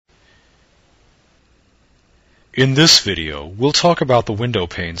In this video, we'll talk about the window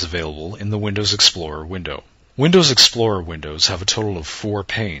panes available in the Windows Explorer window. Windows Explorer windows have a total of 4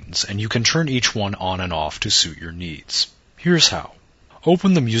 panes, and you can turn each one on and off to suit your needs. Here's how.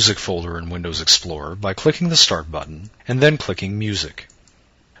 Open the Music folder in Windows Explorer by clicking the Start button, and then clicking Music.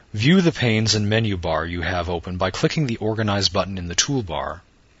 View the panes and menu bar you have open by clicking the Organize button in the toolbar,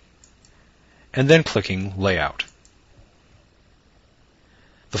 and then clicking Layout.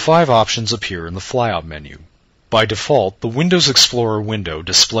 The 5 options appear in the flyout menu. By default, the Windows Explorer window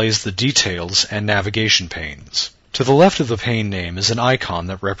displays the Details and Navigation panes. To the left of the pane name is an icon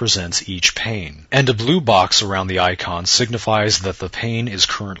that represents each pane, and a blue box around the icon signifies that the pane is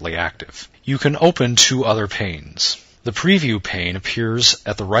currently active. You can open 2 other panes. The Preview pane appears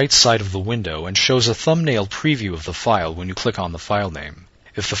at the right side of the window and shows a thumbnail preview of the file when you click on the file name.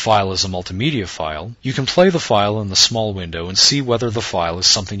 If the file is a multimedia file, you can play the file in the small window and see whether the file is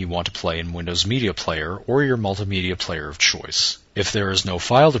something you want to play in Windows Media Player or your multimedia player of choice. If there is no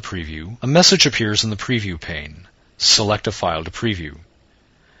file to preview, a message appears in the Preview pane. Select a file to preview.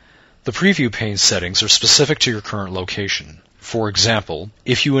 The Preview pane settings are specific to your current location. For example,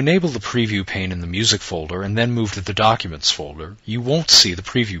 if you enable the Preview pane in the Music folder and then move to the Documents folder, you won't see the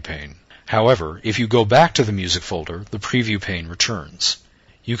Preview pane. However, if you go back to the Music folder, the Preview pane returns.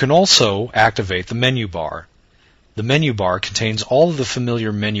 You can also activate the menu bar. The menu bar contains all of the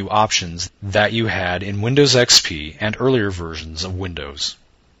familiar menu options that you had in Windows XP and earlier versions of Windows.